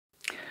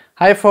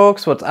Hi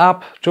folks, what's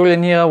up?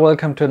 Julian here,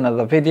 welcome to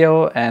another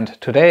video, and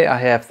today I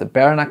have the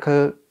Bare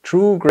Knuckle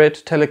True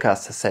Grit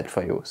Telecaster set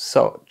for you,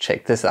 so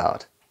check this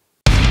out.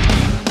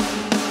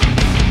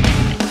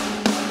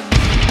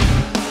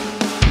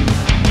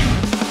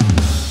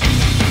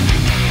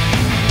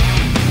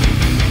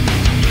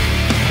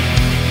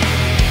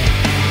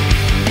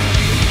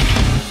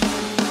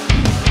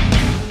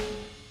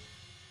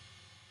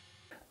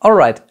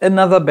 Alright,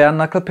 another bare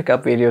knuckle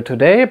pickup video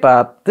today,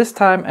 but this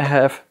time I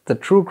have the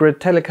True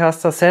Grit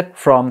Telecaster set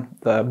from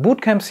the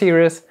Bootcamp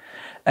series.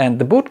 And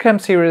the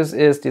Bootcamp series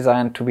is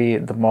designed to be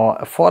the more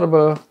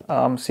affordable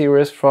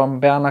series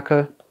from bare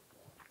knuckle,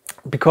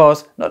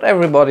 because not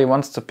everybody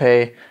wants to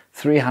pay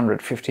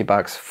 350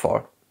 bucks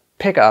for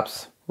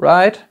pickups,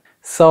 right?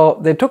 So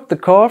they took the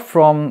core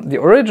from the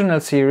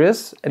original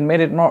series and made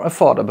it more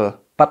affordable,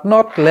 but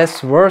not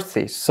less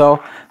worthy.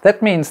 So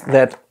that means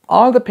that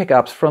all the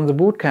pickups from the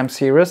Bootcamp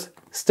series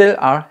still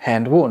are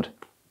Handwound,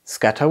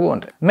 scatter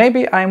wound.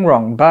 Maybe I'm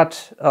wrong,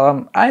 but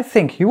I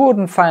think you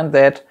wouldn't find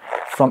that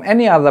from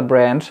any other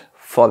brand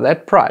for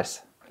that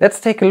price. Let's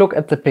take a look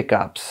at the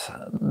pickups.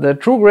 The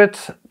True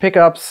Grit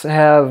pickups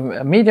have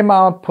a medium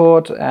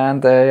output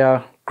and they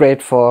are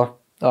great for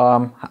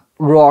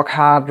rock,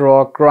 hard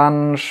rock,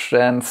 grunge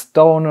and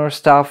stoner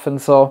stuff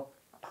and so.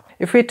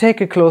 If we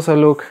take a closer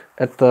look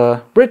at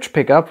the bridge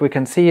pickup, we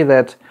can see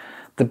that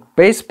the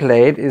base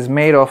plate is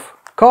made of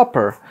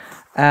copper,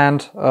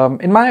 and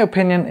in my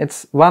opinion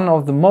it's one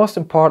of the most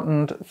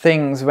important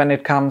things when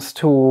it comes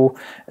to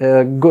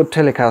a good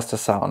Telecaster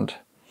sound.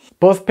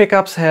 Both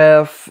pickups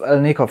have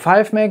Alnico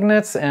 5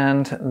 magnets,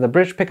 and the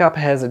bridge pickup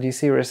has a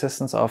DC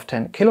resistance of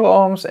 10 kilo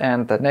ohms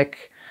and the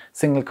neck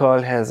single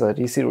coil has a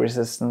DC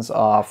resistance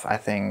of, I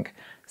think,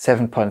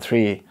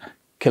 7.3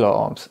 kilo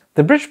ohms.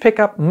 The bridge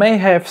pickup may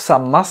have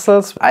some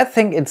muscles. I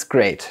think it's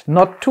great.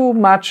 Not too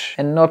much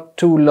and not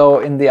too low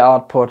in the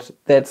output.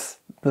 That's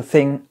the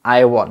thing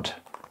I want.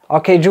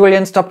 Okay,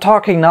 Julian, stop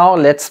talking now.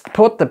 Let's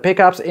put the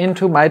pickups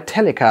into my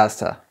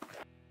Telecaster.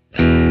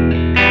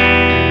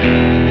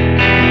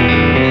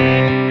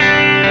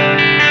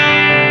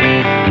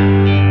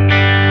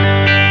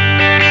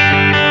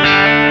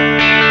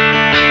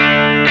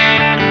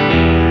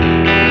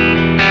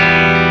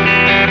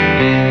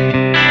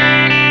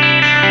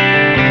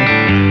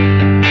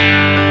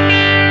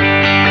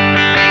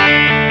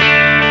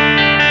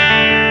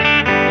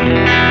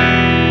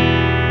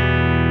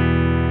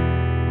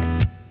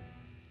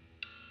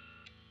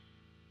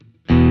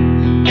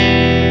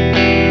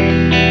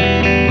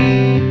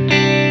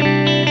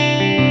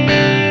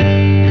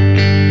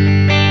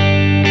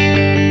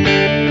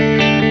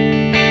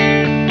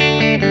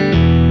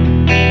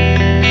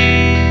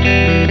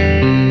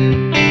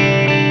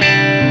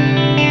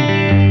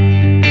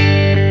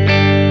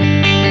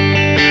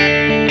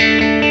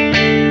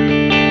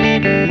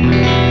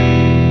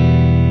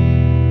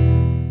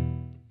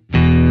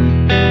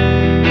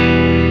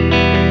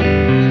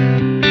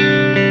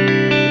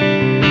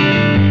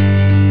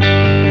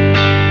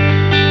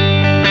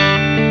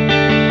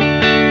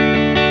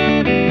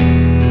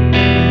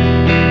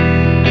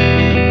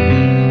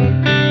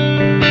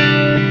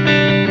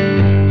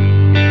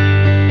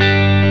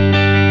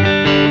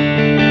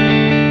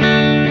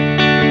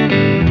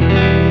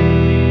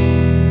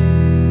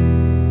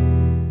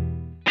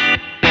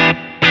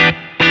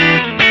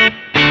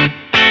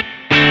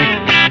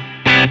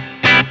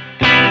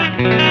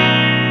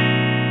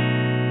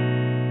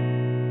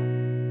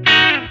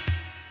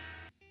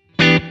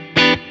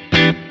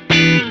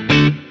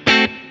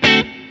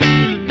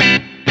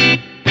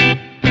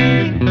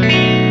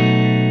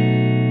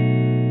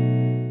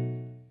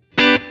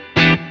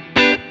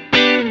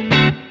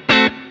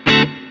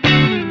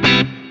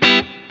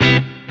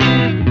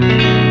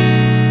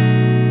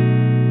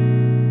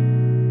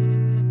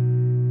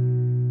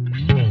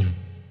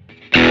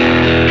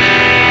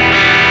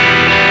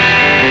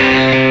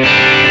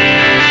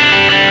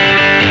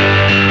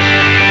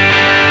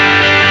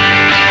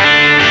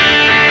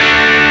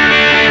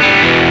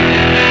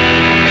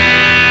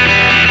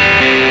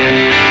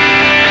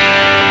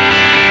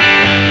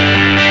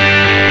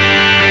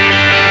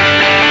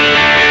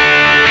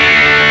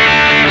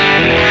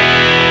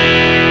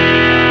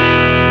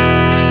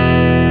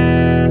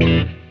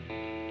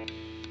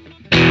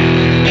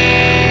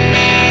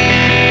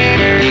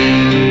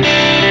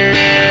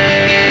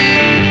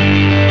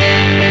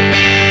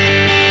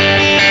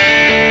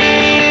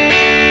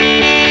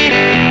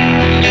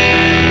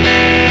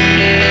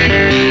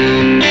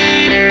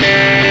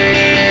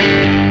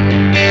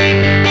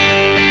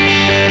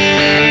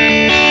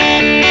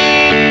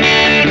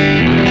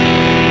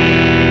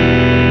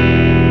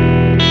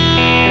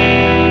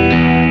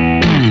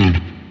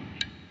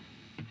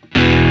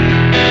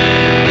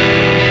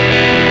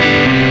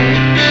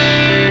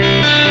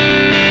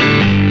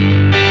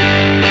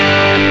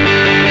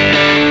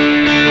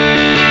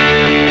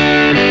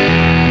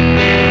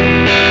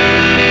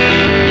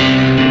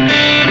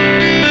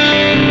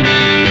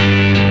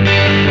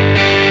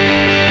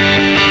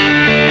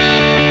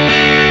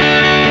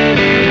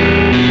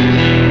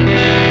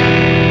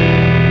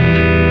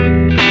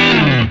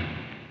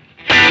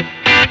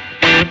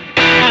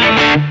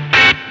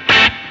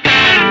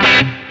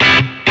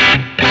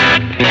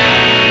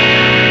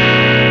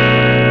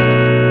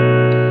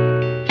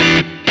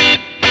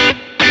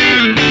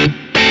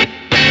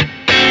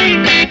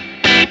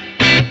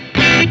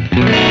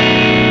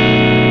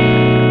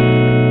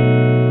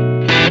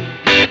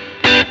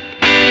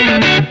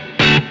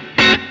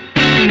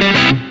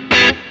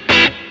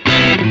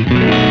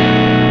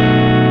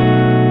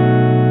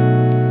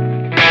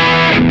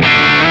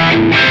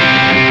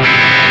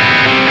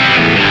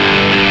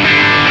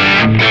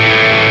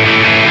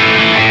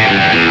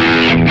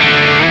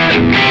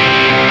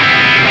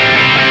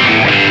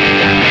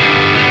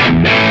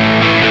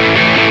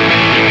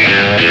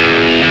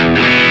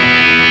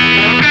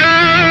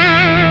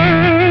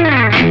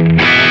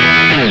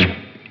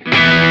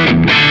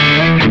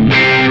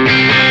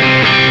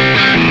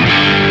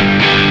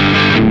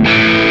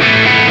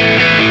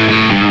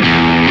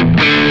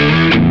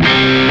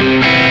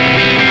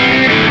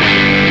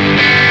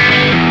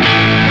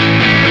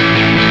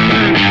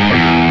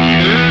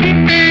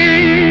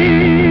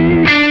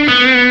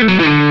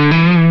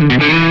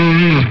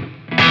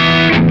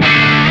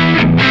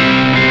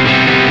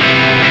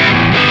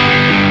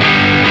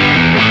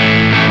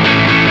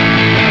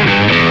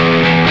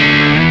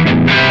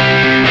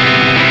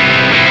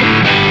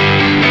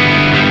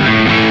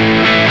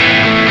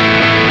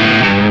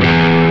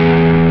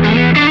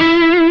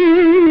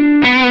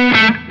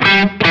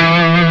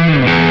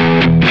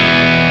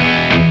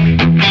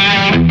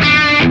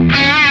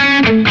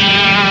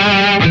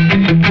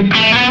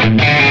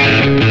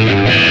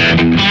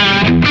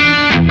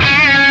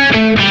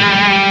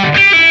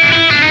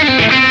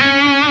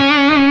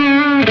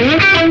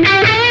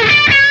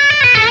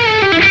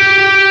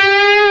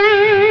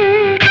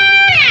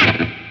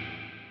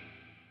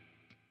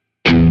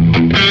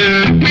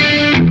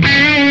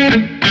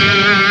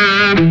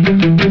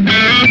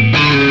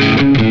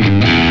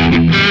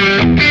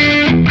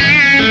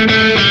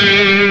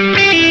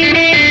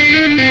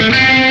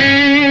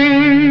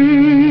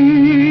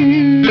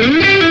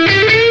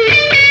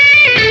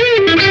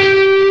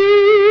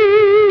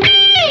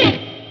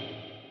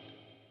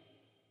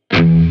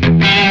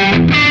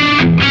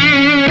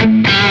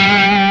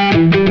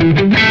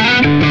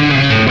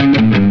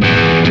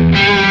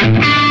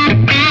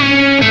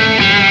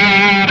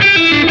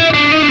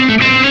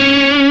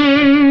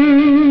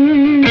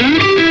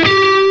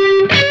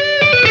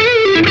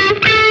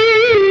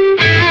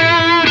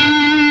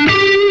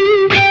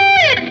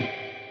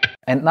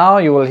 And now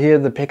you will hear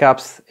the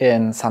pickups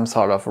in some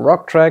sort of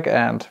rock track,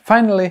 and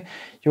finally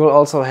you will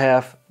also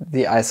have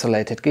the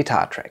isolated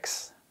guitar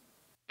tracks.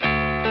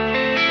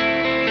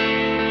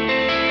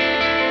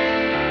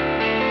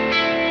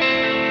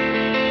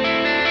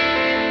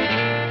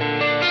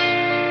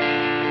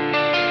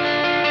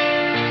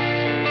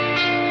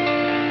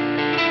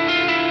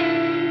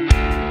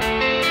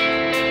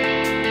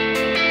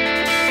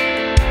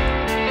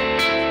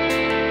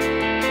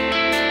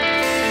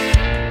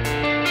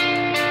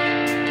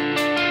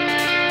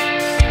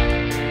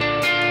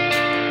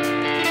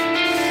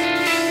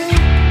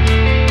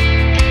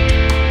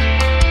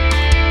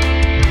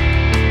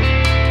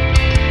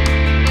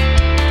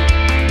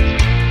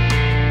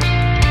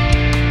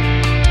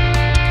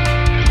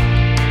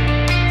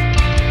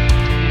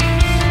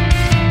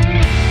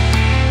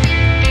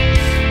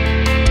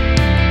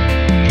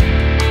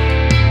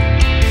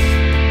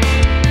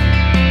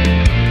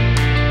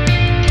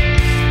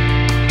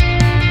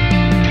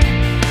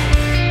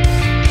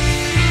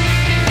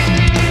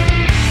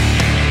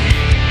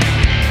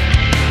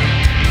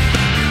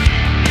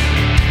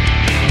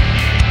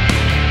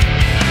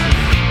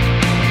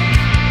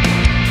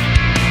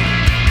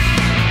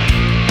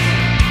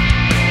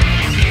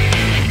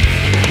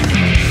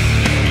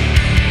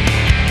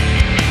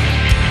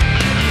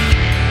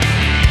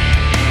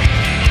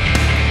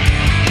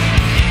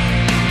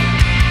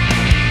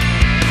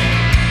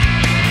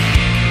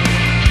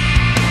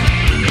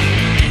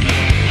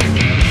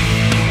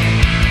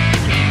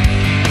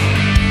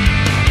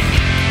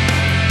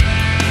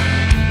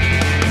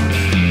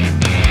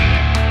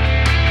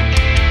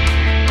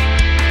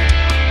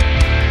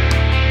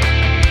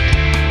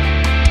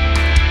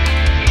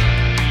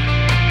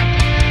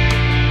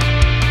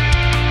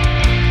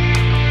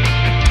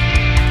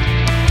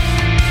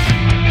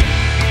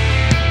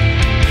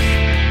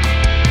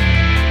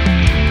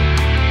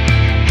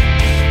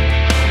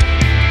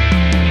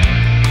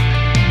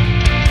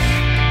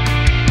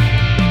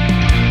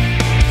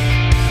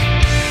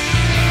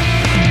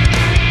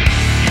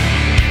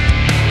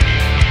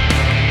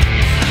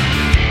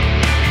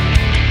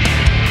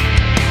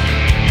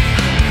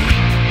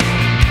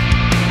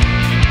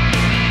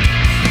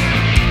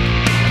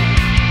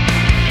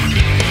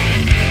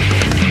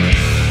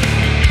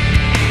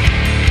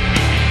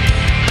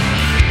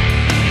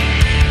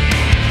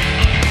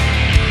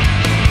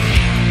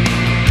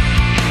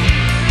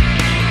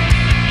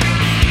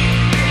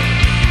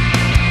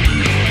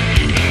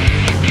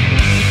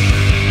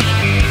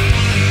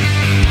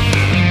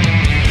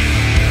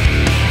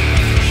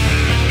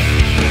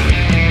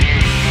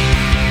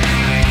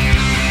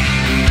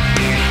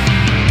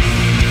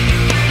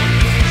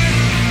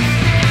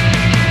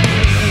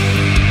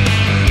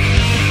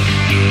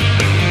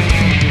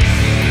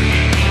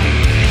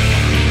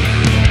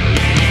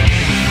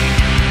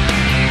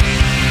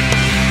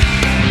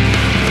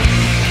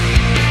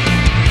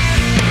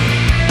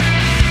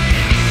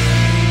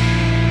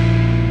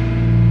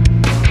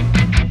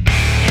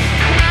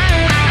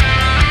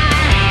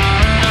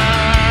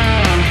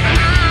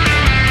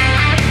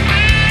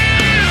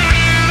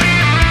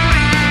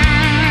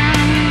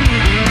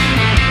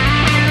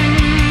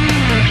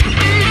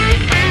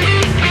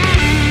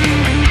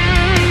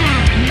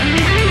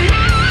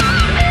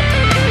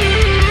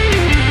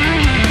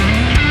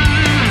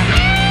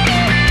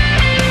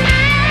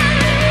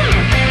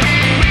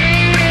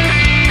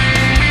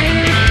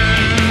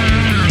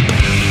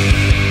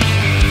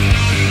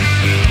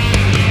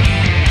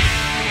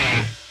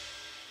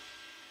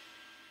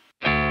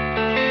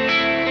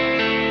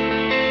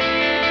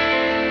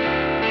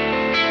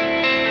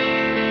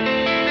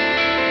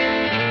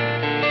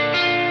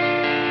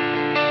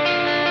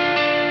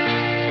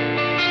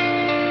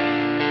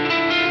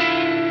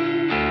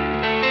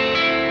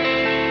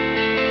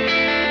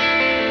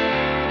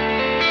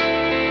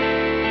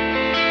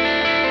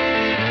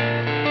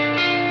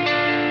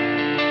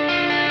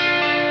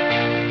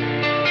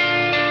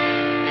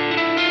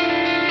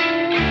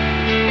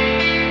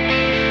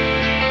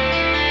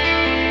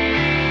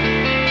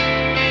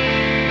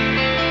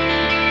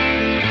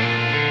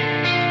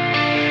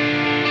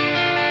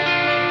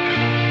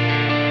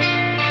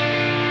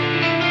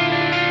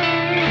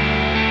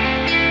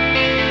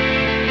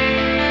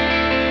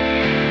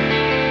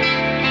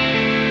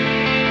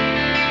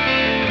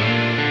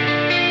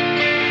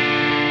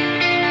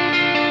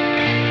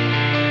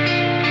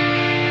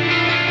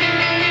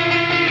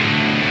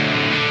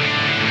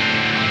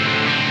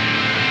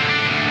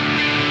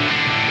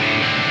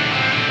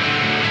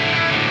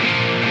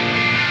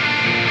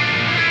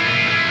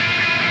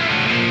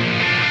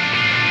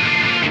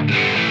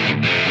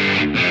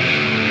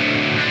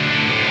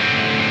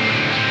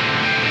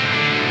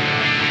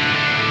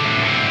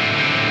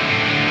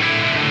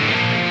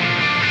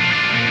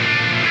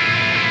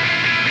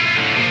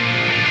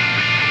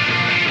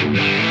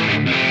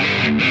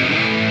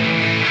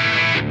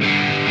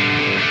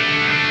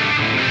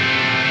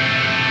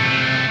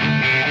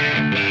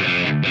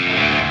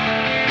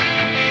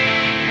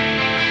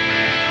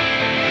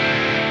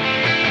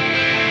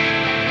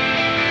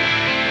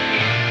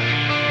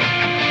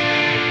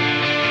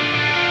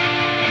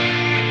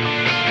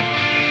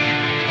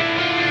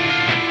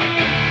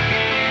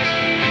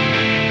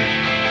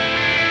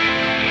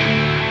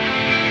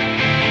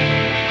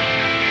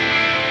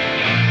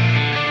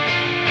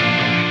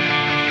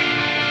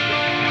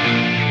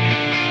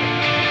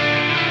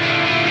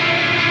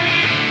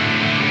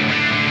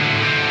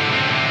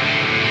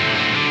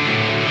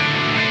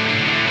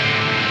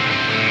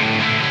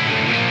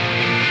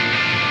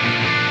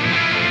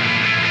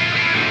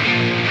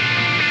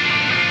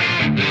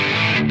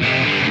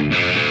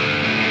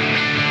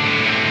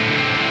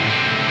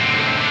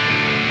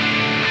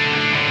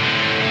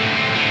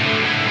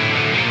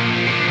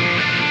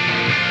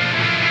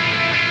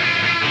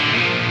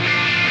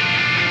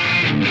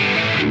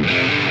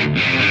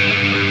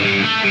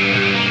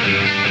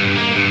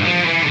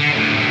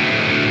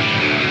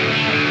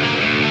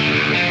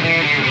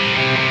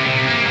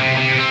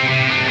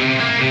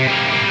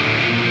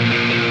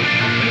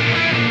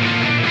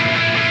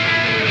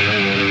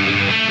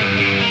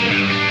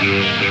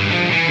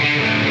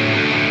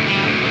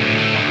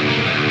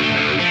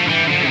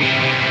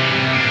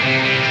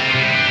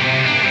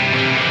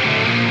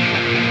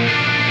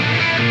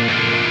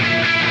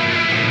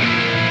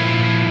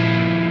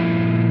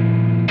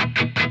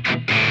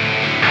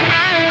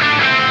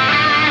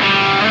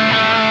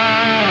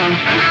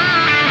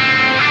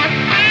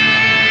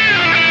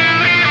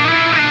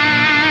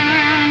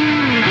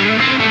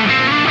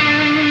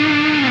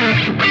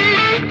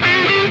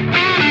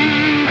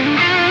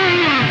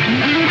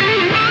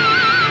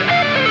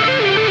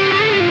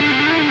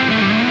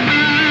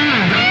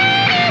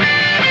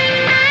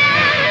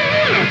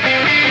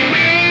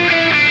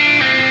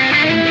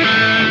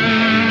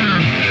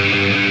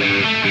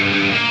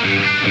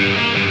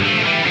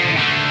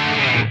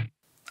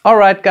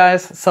 Alright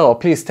guys, so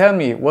please tell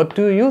me, what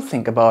do you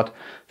think about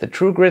the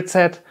True Grit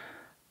set?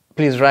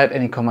 Please write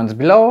any comments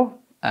below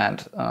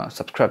and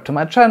subscribe to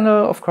my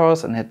channel, of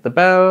course, and hit the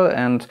bell,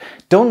 and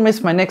don't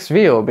miss my next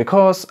video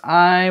because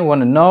I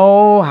want to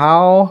know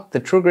how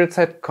the True Grit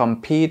set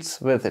competes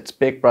with its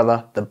big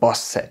brother, the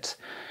Boss set.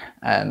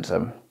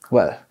 And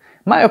well,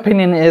 my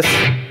opinion is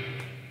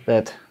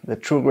that the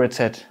True Grit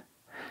set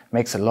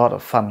makes a lot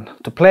of fun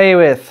to play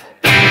with.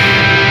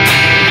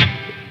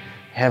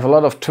 Have a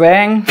lot of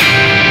twang,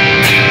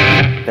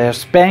 they're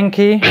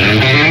spanky,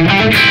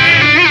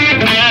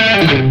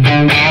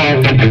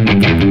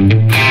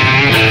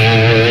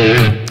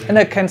 and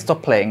I can't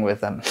stop playing with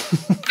them.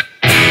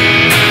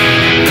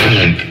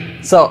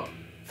 So,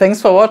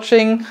 thanks for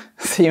watching,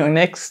 see you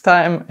next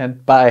time,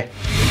 and bye.